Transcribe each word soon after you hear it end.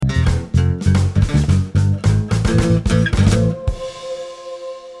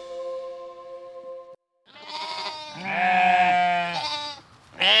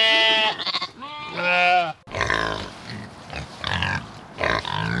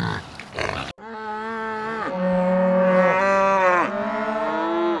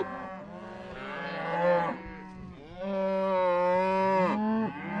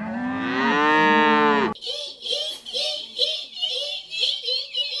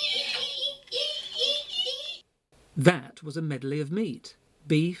That was a medley of meat,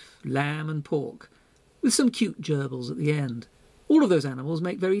 beef, lamb and pork, with some cute gerbils at the end. All of those animals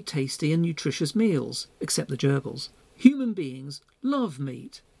make very tasty and nutritious meals, except the gerbils. Human beings love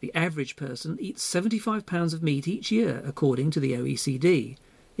meat. The average person eats 75 pounds of meat each year, according to the OECD.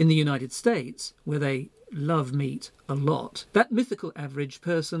 In the United States, where they love meat a lot, that mythical average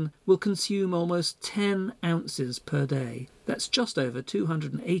person will consume almost 10 ounces per day. That's just over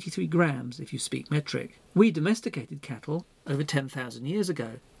 283 grams if you speak metric. We domesticated cattle over 10,000 years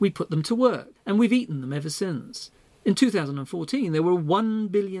ago. We put them to work, and we've eaten them ever since. In 2014, there were 1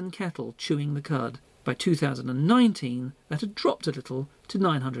 billion cattle chewing the cud. By 2019, that had dropped a little to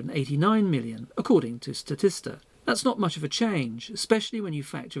 989 million, according to Statista. That's not much of a change, especially when you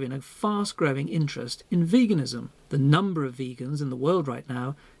factor in a fast-growing interest in veganism. The number of vegans in the world right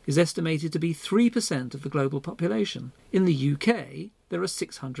now is estimated to be 3% of the global population. In the UK, there are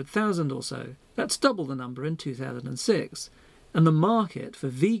 600,000 or so. That's double the number in 2006. And the market for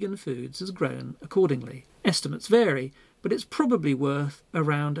vegan foods has grown accordingly. Estimates vary, but it's probably worth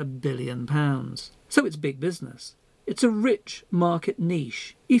around £1 billion. So it's big business. It's a rich market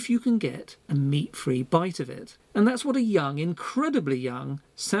niche if you can get a meat-free bite of it. And that's what a young, incredibly young,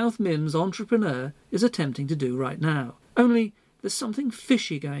 South Mimms entrepreneur is attempting to do right now. Only there's something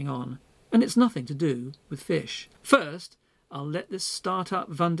fishy going on, and it's nothing to do with fish. First, I'll let this start-up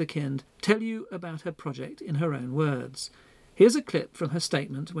wunderkind tell you about her project in her own words. Here's a clip from her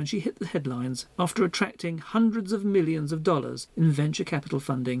statement when she hit the headlines after attracting hundreds of millions of dollars in venture capital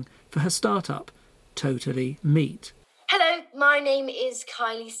funding for her startup, Totally Meat. Hello, my name is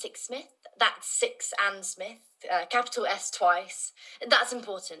Kylie Sixsmith. That's Six and Smith, capital S twice. That's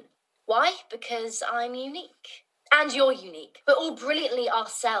important. Why? Because I'm unique. And you're unique. We're all brilliantly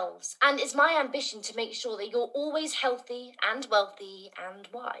ourselves. And it's my ambition to make sure that you're always healthy and wealthy and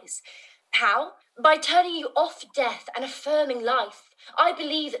wise. How? By turning you off death and affirming life. I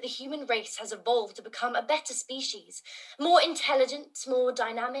believe that the human race has evolved to become a better species, more intelligent, more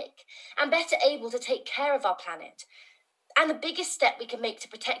dynamic, and better able to take care of our planet. And the biggest step we can make to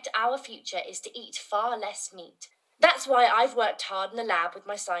protect our future is to eat far less meat. That's why I've worked hard in the lab with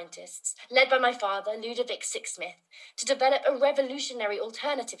my scientists, led by my father, Ludovic Sixsmith, to develop a revolutionary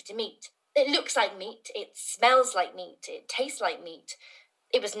alternative to meat. It looks like meat, it smells like meat, it tastes like meat.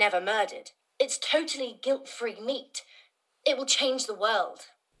 It was never murdered. It's totally guilt-free meat. It will change the world.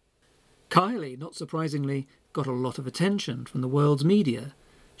 Kylie, not surprisingly, got a lot of attention from the world's media.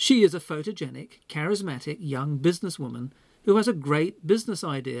 She is a photogenic, charismatic young businesswoman who has a great business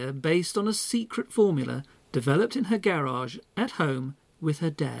idea based on a secret formula developed in her garage at home with her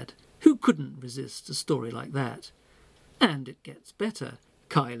dad. Who couldn't resist a story like that? And it gets better.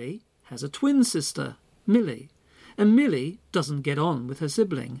 Kylie has a twin sister, Millie. And Millie doesn't get on with her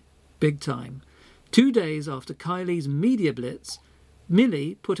sibling. Big time. 2 days after Kylie's media blitz,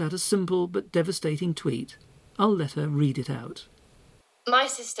 Millie put out a simple but devastating tweet. I'll let her read it out. My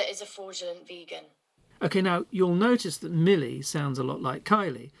sister is a fraudulent vegan. OK, now, you'll notice that Millie sounds a lot like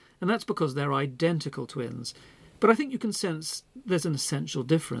Kylie, and that's because they're identical twins. But I think you can sense there's an essential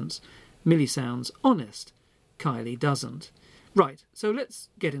difference. Millie sounds honest. Kylie doesn't. Right, so let's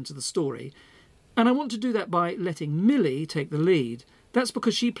get into the story. And I want to do that by letting Millie take the lead. That's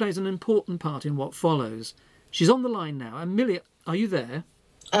because she plays an important part in what follows. She's on the line now. And Millie, are you there?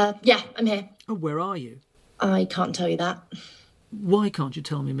 Yeah, I'm here. Oh, where are you? I can't tell you that. Why can't you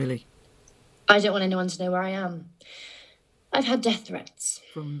tell me, Millie? I don't want anyone to know where I am. I've had death threats.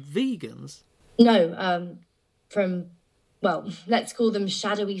 From vegans? No, from, well, let's call them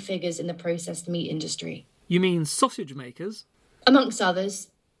shadowy figures in the processed meat industry. You mean sausage makers? Amongst others.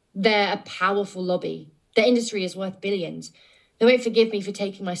 They're a powerful lobby. The industry is worth billions. They won't forgive me for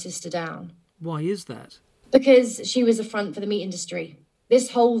taking my sister down. Why is that? Because she was a front for the meat industry.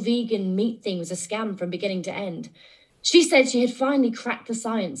 This whole vegan meat thing was a scam from beginning to end. She said she had finally cracked the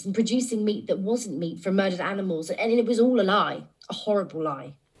science in producing meat that wasn't meat from murdered animals, and it was all a lie. A horrible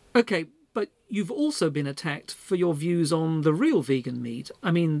lie. OK, but you've also been attacked for your views on the real vegan meat. I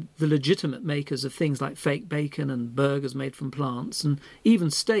mean, the legitimate makers of things like fake bacon and burgers made from plants, and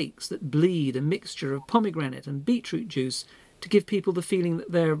even steaks that bleed a mixture of pomegranate and beetroot juice to give people the feeling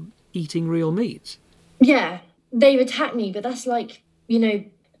that they're eating real meat. Yeah, they've attacked me, but that's like,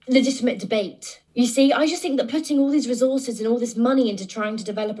 legitimate debate. You see, I just think that putting all these resources and all this money into trying to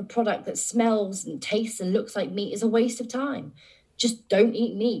develop a product that smells and tastes and looks like meat is a waste of time. Just don't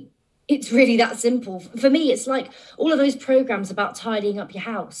eat meat. It's really that simple. For me, it's like all of those programs about tidying up your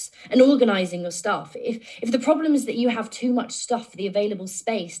house and organising your stuff. If the problem is that you have too much stuff for the available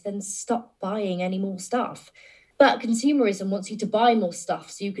space, then stop buying any more stuff. But consumerism wants you to buy more stuff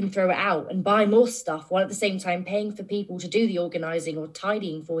so you can throw it out and buy more stuff while at the same time paying for people to do the organising or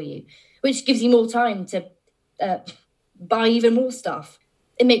tidying for you, which gives you more time to buy even more stuff.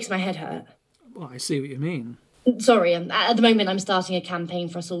 It makes my head hurt. Well, I see what you mean. Sorry, at the moment I'm starting a campaign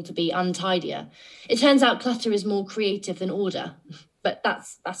for us all to be untidier. It turns out clutter is more creative than order. But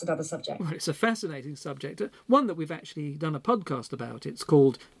that's another subject. Well, it's a fascinating subject, one that we've actually done a podcast about. It's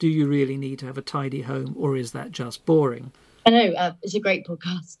called Do You Really Need to Have a Tidy Home, or Is That Just Boring? I know, it's a great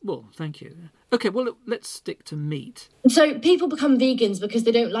podcast. Well, thank you. OK, well, let's stick to meat. So people become vegans because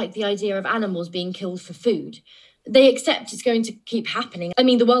they don't like the idea of animals being killed for food. They accept it's going to keep happening. I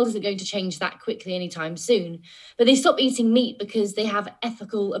mean, the world isn't going to change that quickly anytime soon. But they stop eating meat because they have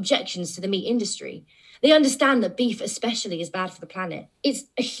ethical objections to the meat industry. They understand that beef especially is bad for the planet. It's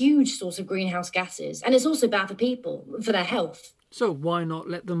a huge source of greenhouse gases, and it's also bad for people, for their health. So why not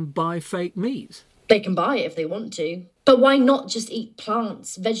let them buy fake meat? They can buy it if they want to. But why not just eat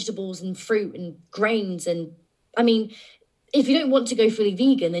plants, vegetables and fruit and grains? And, I mean, if you don't want to go fully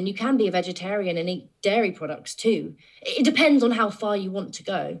vegan, then you can be a vegetarian and eat dairy products too. It depends on how far you want to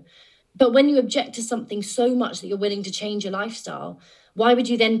go. But when you object to something so much that you're willing to change your lifestyle, why would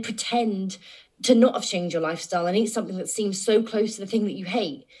you then pretend to not have changed your lifestyle and eat something that seems so close to the thing that you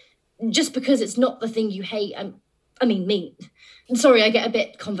hate? Just because it's not the thing you hate, I mean meat. Sorry, I get a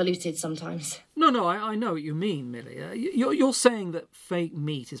bit convoluted sometimes. No, I know what you mean, Millie. You're saying that fake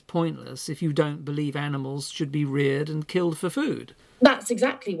meat is pointless if you don't believe animals should be reared and killed for food. That's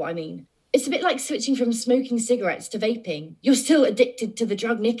exactly what I mean. It's a bit like switching from smoking cigarettes to vaping. You're still addicted to the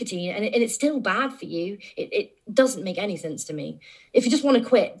drug nicotine and it's still bad for you. It doesn't make any sense to me. If you just want to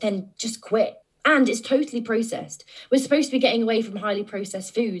quit, then just quit. And it's totally processed. We're supposed to be getting away from highly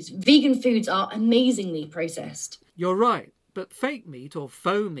processed foods. Vegan foods are amazingly processed. You're right. But fake meat or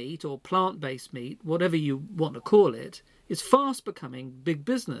faux meat or plant-based meat, whatever you want to call it, is fast becoming big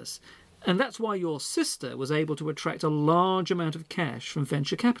business. And that's why your sister was able to attract a large amount of cash from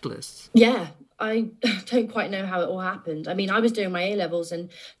venture capitalists. Yeah, I don't quite know how it all happened. I mean, I was doing my A-levels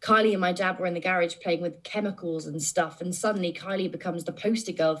and Kylie and my dad were in the garage playing with chemicals and stuff. And suddenly Kylie becomes the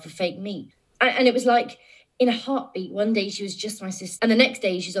poster girl for fake meat. And it was like, in a heartbeat, one day she was just my sister. And the next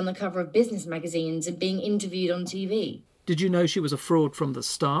day she's on the cover of business magazines and being interviewed on TV. Did you know she was a fraud from the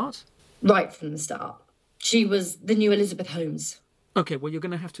start? Right from the start. She was the new Elizabeth Holmes. OK, well, you're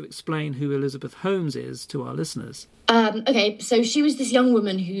going to have to explain who Elizabeth Holmes is to our listeners. OK, so she was this young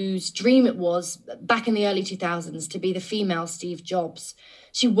woman whose dream it was, back in the early 2000s, to be the female Steve Jobs.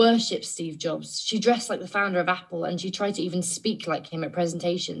 She worshipped Steve Jobs. She dressed like the founder of Apple and she tried to even speak like him at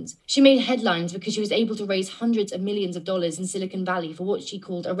presentations. She made headlines because she was able to raise hundreds of millions of dollars in Silicon Valley for what she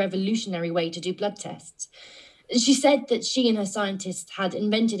called a revolutionary way to do blood tests. She said that she and her scientists had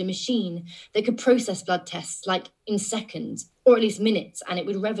invented a machine that could process blood tests like in seconds, or at least minutes, and it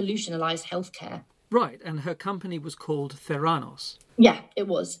would revolutionise healthcare. Right, and her company was called Theranos. Yeah, it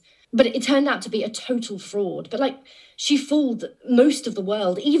was. But it turned out to be a total fraud. But, she fooled most of the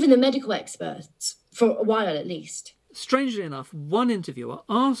world, even the medical experts, for a while at least. Strangely enough, one interviewer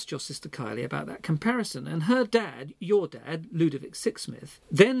asked your sister Kylie about that comparison, and her dad, your dad, Ludovic Sixsmith,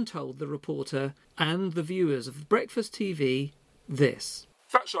 then told the reporter and the viewers of Breakfast TV this.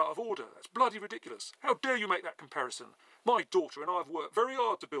 That's out of order. That's bloody ridiculous. How dare you make that comparison? My daughter and I have worked very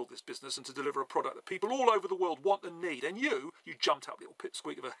hard to build this business and to deliver a product that people all over the world want and need. And you jumped up little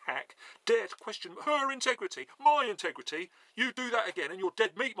pipsqueak of a hack, dare to question her integrity, my integrity. You do that again and you're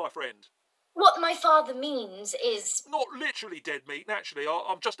dead meat, my friend. What my father means is... Not literally dead meat, naturally.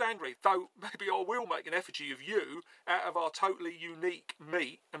 I'm just angry. Though maybe I will make an effigy of you out of our totally unique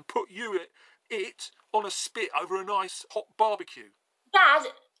meat and put it on a spit over a nice hot barbecue.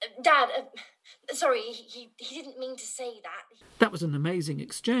 Dad, sorry, he didn't mean to say that. That was an amazing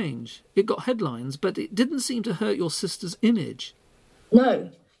exchange. It got headlines, but it didn't seem to hurt your sister's image.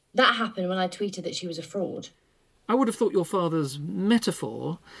 No, that happened when I tweeted that she was a fraud. I would have thought your father's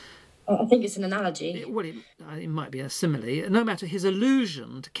metaphor... I think it's an analogy. It might be a simile. No matter, his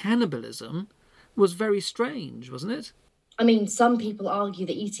allusion to cannibalism was very strange, wasn't it? I mean, some people argue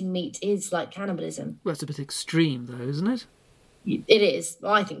that eating meat is like cannibalism. Well, that's a bit extreme, though, isn't it? It is.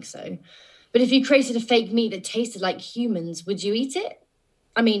 Well, I think so. But if you created a fake meat that tasted like humans, would you eat it?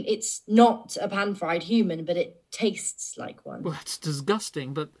 I mean, it's not a pan-fried human, but it tastes like one. Well, that's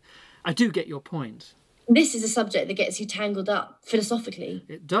disgusting, but I do get your point. This is a subject that gets you tangled up philosophically.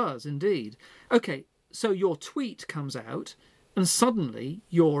 It does, indeed. OK, so your tweet comes out, and suddenly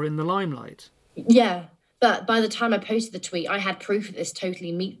you're in the limelight. Yeah, but by the time I posted the tweet, I had proof that this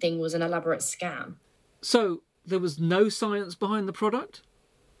totally meat thing was an elaborate scam. So there was no science behind the product?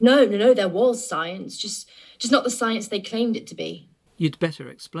 No, there was science, just not the science they claimed it to be. You'd better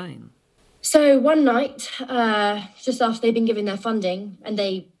explain. So one night, just after they'd been given their funding,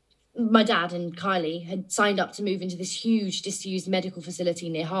 and my dad and Kylie had signed up to move into this huge disused medical facility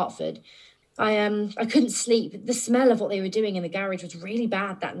near Hartford. I couldn't sleep. The smell of what they were doing in the garage was really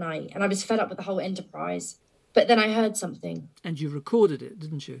bad that night, and I was fed up with the whole enterprise. But then I heard something. And you recorded it,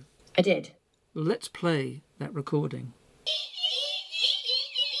 didn't you? I did. Well, let's play that recording.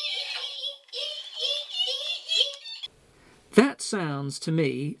 That sounds to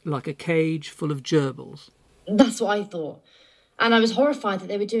me like a cage full of gerbils. That's what I thought. And I was horrified that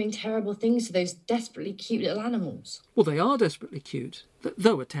they were doing terrible things to those desperately cute little animals. Well, they are desperately cute,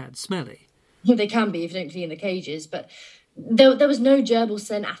 though a tad smelly. Well, they can be if you don't clean the cages, but there was no gerbil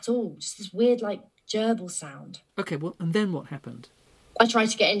scent at all. Just this weird, gerbil sound. OK, well, and then what happened? I tried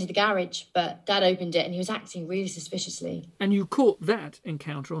to get into the garage, but Dad opened it and he was acting really suspiciously. And you caught that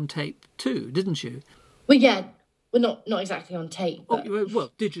encounter on tape too, didn't you? Well, yeah. Well, not exactly on tape. But... Oh,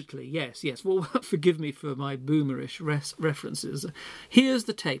 well, digitally, yes. Well, forgive me for my boomerish references. Here's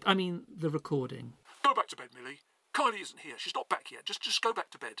the tape. I mean, the recording. Go back to bed, Millie. Kylie isn't here. She's not back yet. Just go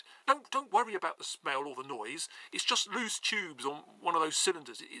back to bed. Don't worry about the smell or the noise. It's just loose tubes on one of those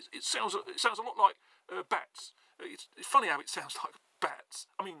cylinders. It sounds a lot like bats. It's funny how it sounds like bats.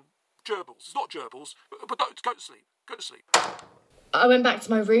 I mean, gerbils. It's not gerbils. But go to sleep. Go to sleep. I went back to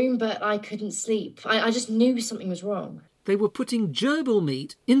my room, but I couldn't sleep. I just knew something was wrong. They were putting gerbil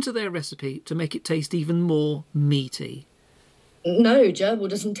meat into their recipe to make it taste even more meaty. No, gerbil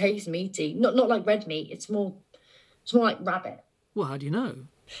doesn't taste meaty. Not like red meat. It's more like rabbit. Well, how do you know?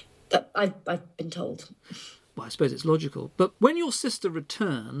 I've been told. Well, I suppose it's logical. But when your sister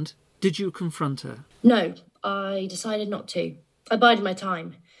returned, did you confront her? No, I decided not to. I bided my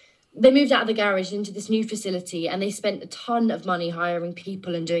time. They moved out of the garage into this new facility and they spent a ton of money hiring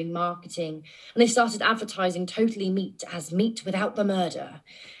people and doing marketing. And they started advertising Totally Meat as meat without the murder.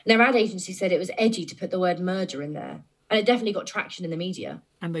 And their ad agency said it was edgy to put the word murder in there. And it definitely got traction in the media.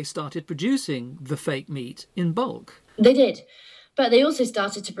 And they started producing the fake meat in bulk. They did. But they also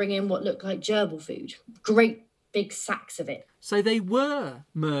started to bring in what looked like gerbil food. Great big sacks of it. So they were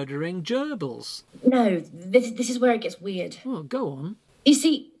murdering gerbils. No, this is where it gets weird. Well, go on. You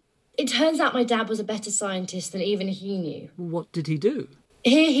see, it turns out my dad was a better scientist than even he knew. What did he do?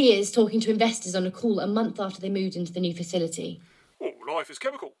 Here he is talking to investors on a call a month after they moved into the new facility. All life is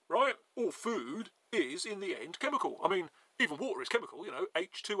chemical, right? All food is, in the end, chemical. I mean, even water is chemical,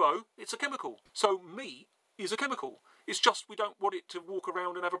 H2O, it's a chemical. So meat is a chemical. It's just we don't want it to walk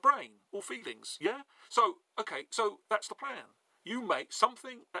around and have a brain or feelings, yeah? So that's the plan. You make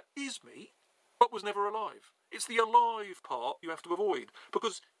something that is meat, but was never alive. It's the alive part you have to avoid,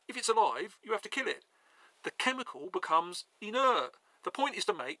 because if it's alive, you have to kill it. The chemical becomes inert. The point is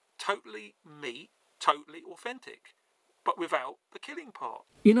to make totally meat, totally authentic, but without the killing part.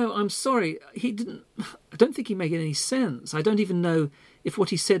 I'm sorry, I don't think he made any sense. I don't even know if what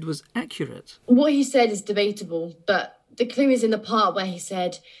he said was accurate. What he said is debatable, but the clue is in the part where he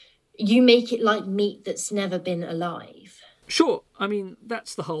said, you make it like meat that's never been alive. Sure, I mean,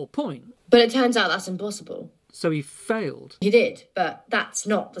 that's the whole point. But it turns out that's impossible. So he failed. He did, but that's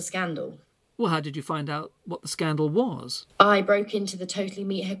not the scandal. Well, how did you find out what the scandal was? I broke into the Totally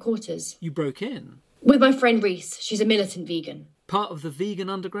Meat headquarters. You broke in? With my friend Reese. She's a militant vegan. Part of the vegan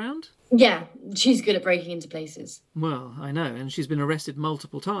underground? Yeah, she's good at breaking into places. Well, I know, and she's been arrested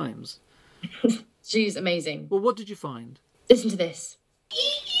multiple times. She's amazing. Well, what did you find? Listen to this.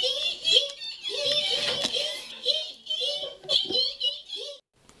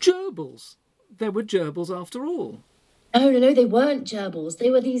 Gerbils. There were gerbils after all. No, they weren't gerbils.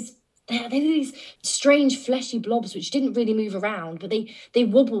 They were these strange fleshy blobs which didn't really move around, but they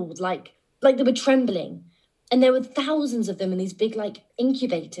wobbled like they were trembling. And there were thousands of them in these big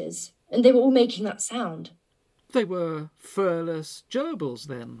incubators, and they were all making that sound. They were furless gerbils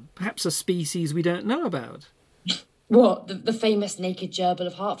then, perhaps a species we don't know about. What, the famous naked gerbil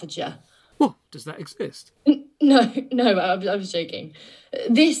of Hertfordshire? Well, does that exist? No, I was joking.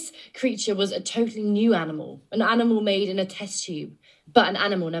 This creature was a totally new animal, an animal made in a test tube, but an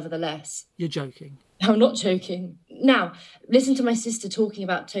animal nevertheless. You're joking. I'm not joking. Now, listen to my sister talking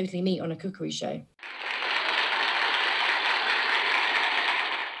about Totally Meat on a cookery show.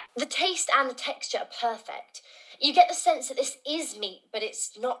 The taste and the texture are perfect. You get the sense that this is meat, but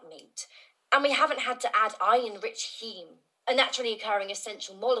it's not meat. And we haven't had to add iron-rich heme, a naturally occurring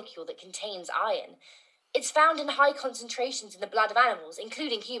essential molecule that contains iron. It's found in high concentrations in the blood of animals,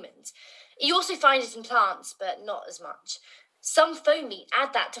 including humans. You also find it in plants, but not as much. Some faux meat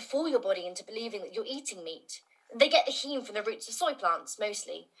add that to fool your body into believing that you're eating meat. They get the heme from the roots of soy plants,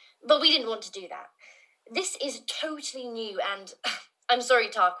 mostly. But we didn't want to do that. This is totally new and... I'm sorry,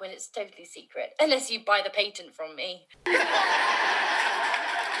 Tarquin, it's totally secret. Unless you buy the patent from me.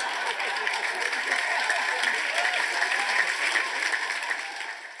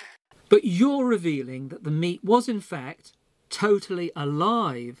 But you're revealing that the meat was, in fact, totally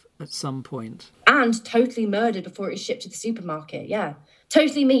alive at some point. And totally murdered before it was shipped to the supermarket, yeah.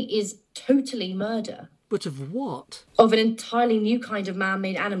 Totally meat is totally murder. But of what? Of an entirely new kind of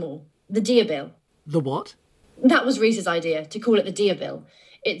man-made animal. The deerbill. The what? That was Reese's idea, to call it the deerbill.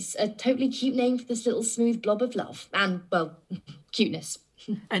 It's a totally cute name for this little smooth blob of love. And, well, cuteness.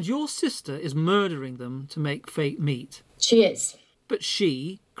 And your sister is murdering them to make fake meat. She is. But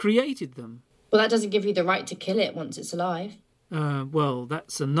she created them. Well, that doesn't give you the right to kill it once it's alive. Well,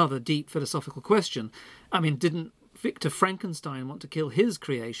 that's another deep philosophical question. I mean, didn't Victor Frankenstein want to kill his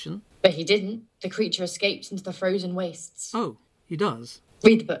creation? But he didn't. The creature escaped into the frozen wastes. Oh, he does?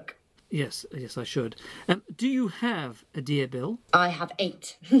 Read the book. Yes, I should. Do you have a deerbill? I have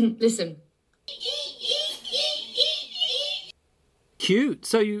 8. Listen. Cute.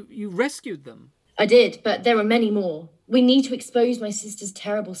 So you rescued them? I did, but there are many more. We need to expose my sister's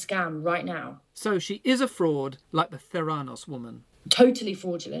terrible scam right now. So she is a fraud, like the Theranos woman. Totally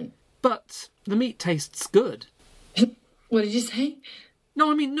fraudulent. But the meat tastes good. What did you say? No,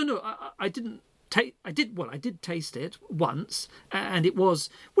 I mean, no, I didn't taste... I did taste it once, and it was...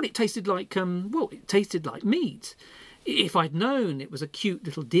 Well, it tasted like, it tasted like meat. If I'd known it was a cute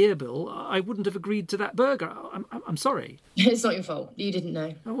little deerbill, I wouldn't have agreed to that burger. I'm sorry. It's not your fault. You didn't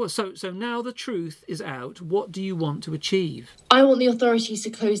know. Oh, so now the truth is out. What do you want to achieve? I want the authorities to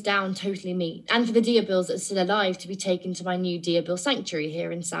close down Totally Meat, and for the deerbills that are still alive to be taken to my new deerbill sanctuary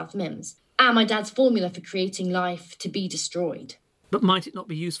here in South Mims. And my dad's formula for creating life to be destroyed. But might it not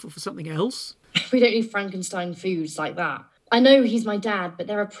be useful for something else? We don't need Frankenstein foods like that. I know he's my dad, but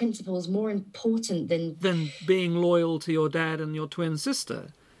there are principles more important than... Than being loyal to your dad and your twin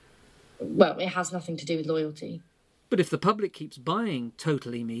sister. Well, it has nothing to do with loyalty. But if the public keeps buying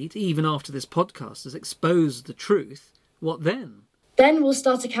Totally Meat, even after this podcast has exposed the truth, what then? Then we'll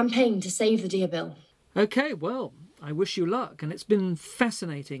start a campaign to save the deerbill. OK, well, I wish you luck, and it's been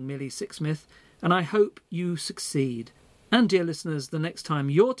fascinating, Millie Sixsmith, and I hope you succeed. And, dear listeners, the next time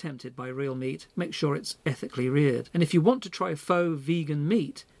you're tempted by real meat, make sure it's ethically reared. And if you want to try faux vegan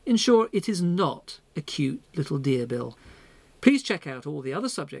meat, ensure it is not a cute little deerbill. Please check out all the other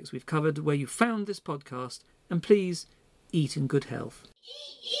subjects we've covered where you found this podcast, and please eat in good health.